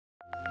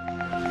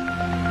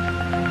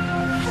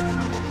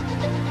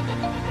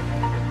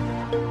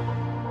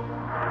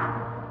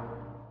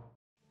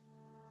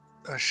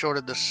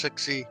shorted the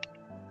 6E.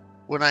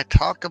 When I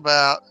talk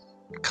about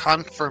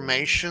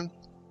confirmation,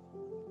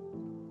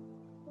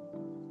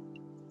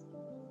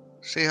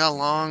 see how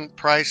long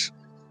price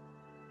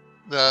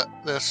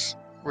this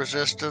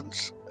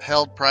resistance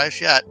held price?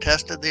 Yeah, it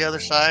tested the other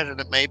side, and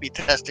it may be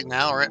testing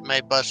now, or it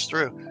may bust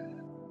through.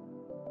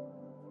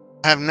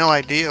 I have no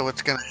idea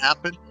what's going to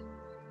happen,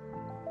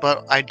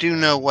 but I do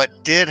know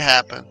what did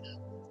happen,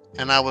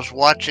 and I was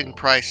watching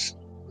price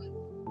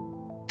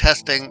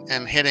testing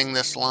and hitting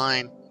this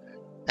line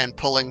and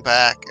pulling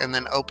back and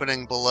then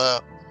opening below.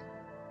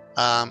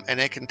 And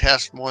it can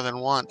test more than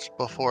once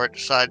before it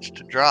decides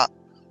to drop.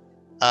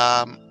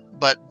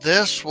 But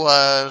this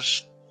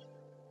was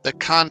the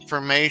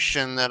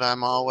confirmation that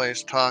I'm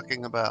always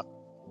talking about.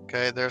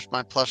 Okay, there's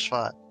my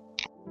 +5.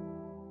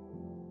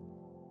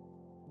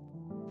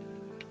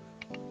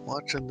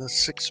 Watching the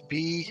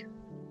 6B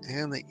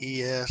and the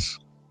ES.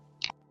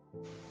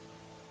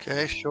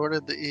 Okay,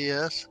 shorted the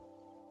ES.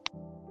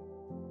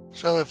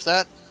 So if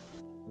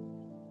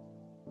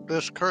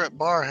this current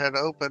bar had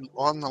opened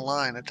on the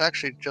line, it's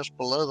actually just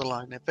below the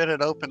line. If it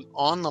had opened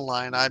on the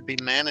line, I'd be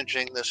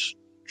managing this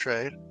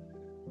trade.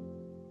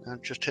 I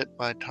just hit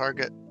my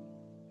target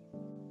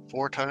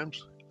 4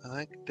 times, I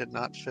think. Did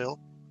not fill.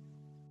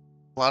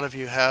 A lot of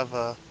you have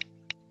a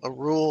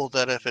rule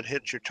that if it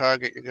hits your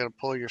target, you're going to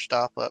pull your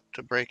stop up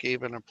to break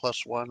even or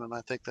 +1, and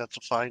I think that's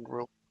a fine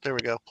rule. There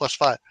we go,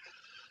 +5.